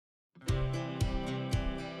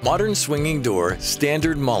Modern swinging door,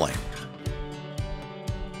 standard mulling.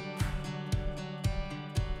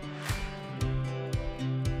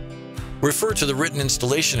 Refer to the written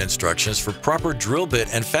installation instructions for proper drill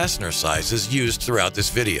bit and fastener sizes used throughout this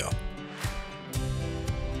video.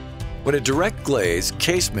 When a direct glaze,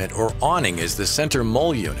 casement, or awning is the center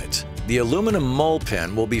mull unit, the aluminum mull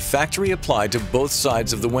pin will be factory applied to both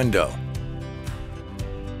sides of the window.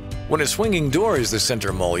 When a swinging door is the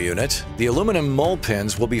center mull unit, the aluminum mull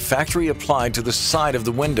pins will be factory applied to the side of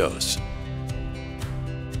the windows.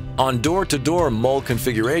 On door-to-door mull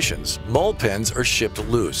configurations, mull pins are shipped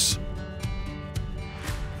loose.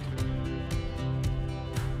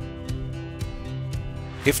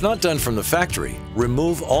 If not done from the factory,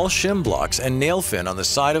 remove all shim blocks and nail fin on the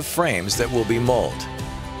side of frames that will be mulled.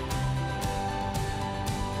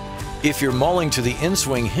 If you're mulling to the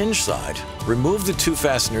in-swing hinge side, remove the 2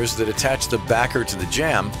 fasteners that attach the backer to the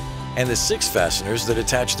jamb and the 6 fasteners that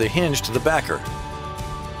attach the hinge to the backer.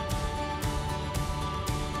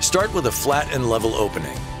 Start with a flat and level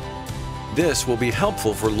opening. This will be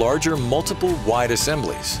helpful for larger multiple wide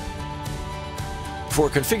assemblies. For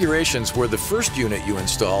configurations where the first unit you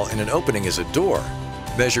install in an opening is a door,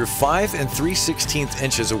 measure 5 3/16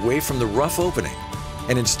 inches away from the rough opening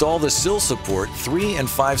and install the sill support 3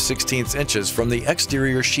 5/16 inches from the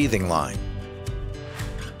exterior sheathing line.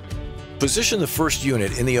 Position the first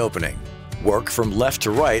unit in the opening. Work from left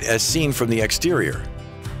to right as seen from the exterior.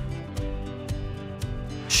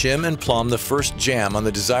 Shim and plumb the first jamb on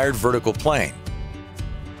the desired vertical plane.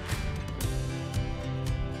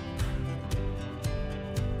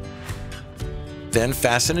 Then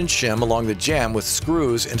fasten and shim along the jamb with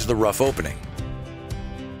screws into the rough opening.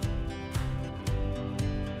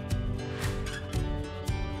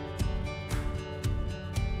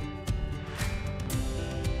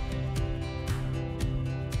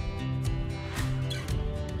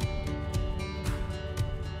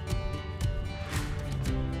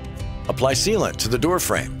 Apply sealant to the door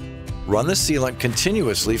frame. Run the sealant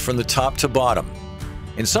continuously from the top to bottom.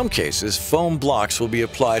 In some cases, foam blocks will be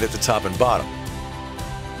applied at the top and bottom.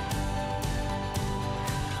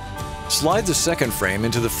 Slide the second frame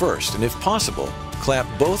into the first and, if possible, clamp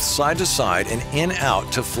both side to side and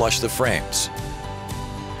in-out to flush the frames.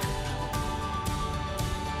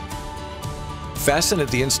 Fasten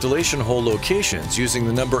at the installation hole locations using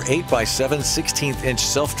the number 8 by 7 16th-inch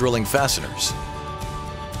self-drilling fasteners.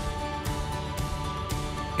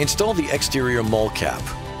 Install the exterior mull cap.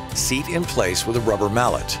 Seat in place with a rubber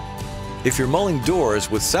mallet. If you're mulling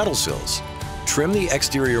doors with saddle sills, trim the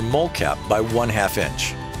exterior mull cap by 1/2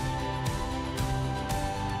 inch.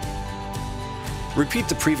 Repeat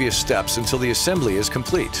the previous steps until the assembly is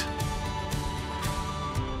complete.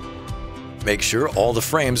 Make sure all the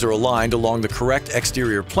frames are aligned along the correct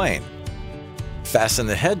exterior plane. Fasten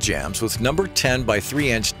the head jambs with number 10 by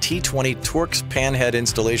 3 inch T20 Torx panhead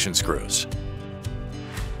installation screws.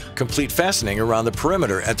 Complete fastening around the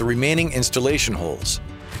perimeter at the remaining installation holes.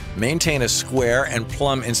 Maintain a square and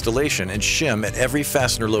plumb installation and shim at every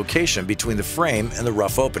fastener location between the frame and the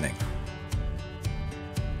rough opening.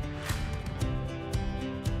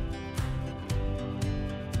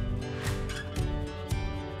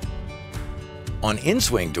 On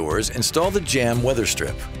in-swing doors, install the jamb weather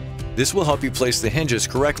strip. This will help you place the hinges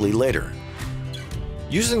correctly later.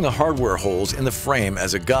 Using the hardware holes in the frame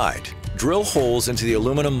as a guide, drill holes into the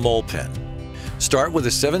aluminum mull pin. Start with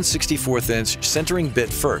a 7/64 inch centering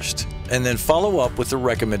bit first, and then follow up with the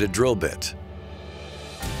recommended drill bit.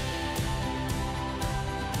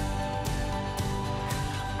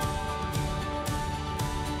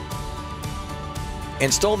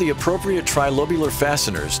 Install the appropriate trilobular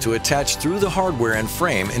fasteners to attach through the hardware and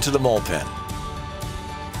frame into the mull pin.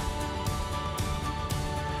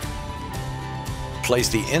 Place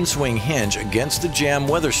the in-swing hinge against the jamb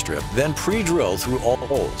weather strip, then pre-drill through all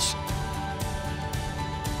holes.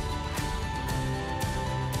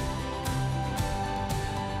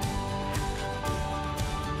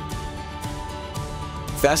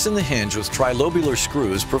 Fasten the hinge with trilobular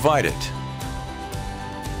screws provided.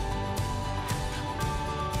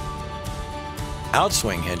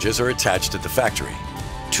 Outswing hinges are attached at the factory.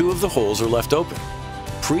 2 of the holes are left open.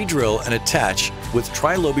 Pre-drill and attach with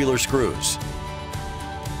trilobular screws.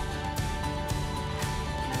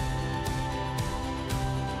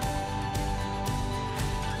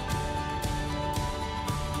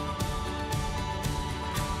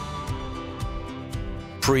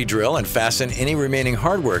 Pre-drill and fasten any remaining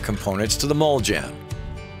hardware components to the mull jamb.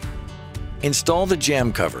 Install the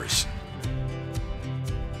jamb covers.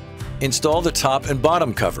 Install the top and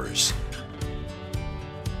bottom covers.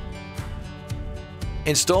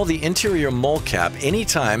 Install the interior mull cap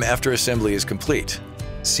anytime after assembly is complete.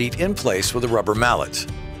 Seat in place with a rubber mallet.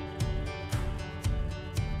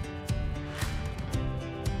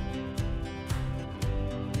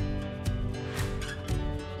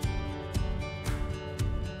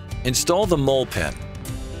 Install the mull pin.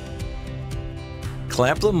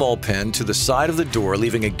 Clamp the mull pin to the side of the door,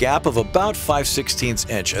 leaving a gap of about 5/16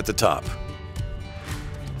 inch at the top.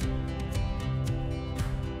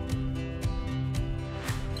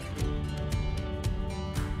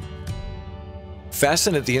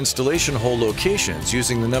 Fasten at the installation hole locations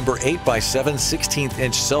using the number 8 by 7/16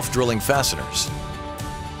 inch self-drilling fasteners.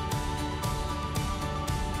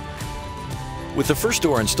 With the first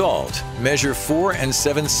door installed, measure 4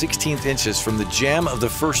 7/16 inches from the jamb of the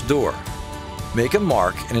first door. Make a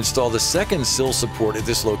mark and install the second sill support at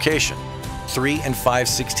this location, 3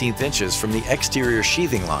 5/16 inches from the exterior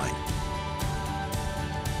sheathing line.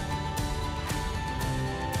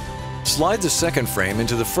 Slide the second frame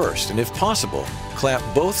into the first and, if possible, clamp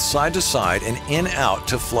both side to side and in-out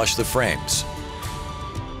to flush the frames.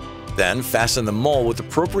 Then fasten the mull with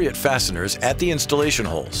appropriate fasteners at the installation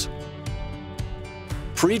holes.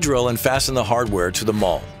 Pre-drill and fasten the hardware to the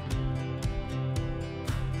mull.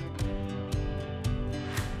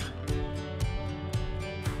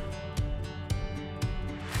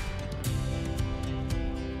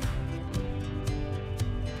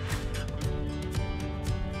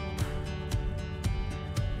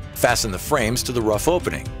 Fasten the frames to the rough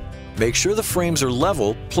opening. Make sure the frames are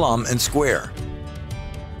level, plumb, and square.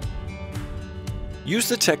 Use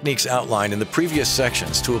the techniques outlined in the previous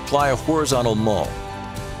sections to apply a horizontal mull.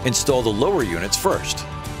 Install the lower units first.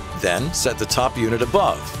 Then set the top unit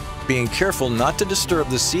above, being careful not to disturb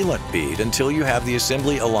the sealant bead until you have the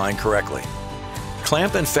assembly aligned correctly.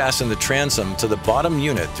 Clamp and fasten the transom to the bottom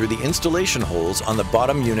unit through the installation holes on the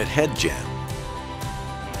bottom unit head jamb.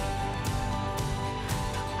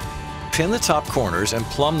 Pin the top corners and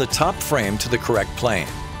plumb the top frame to the correct plane.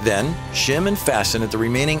 Then, shim and fasten at the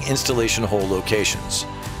remaining installation hole locations.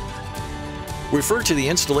 Refer to the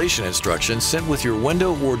installation instructions sent with your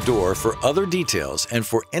window or door for other details and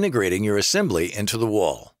for integrating your assembly into the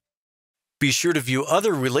wall. Be sure to view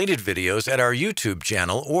other related videos at our YouTube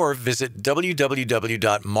channel or visit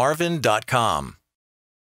www.marvin.com.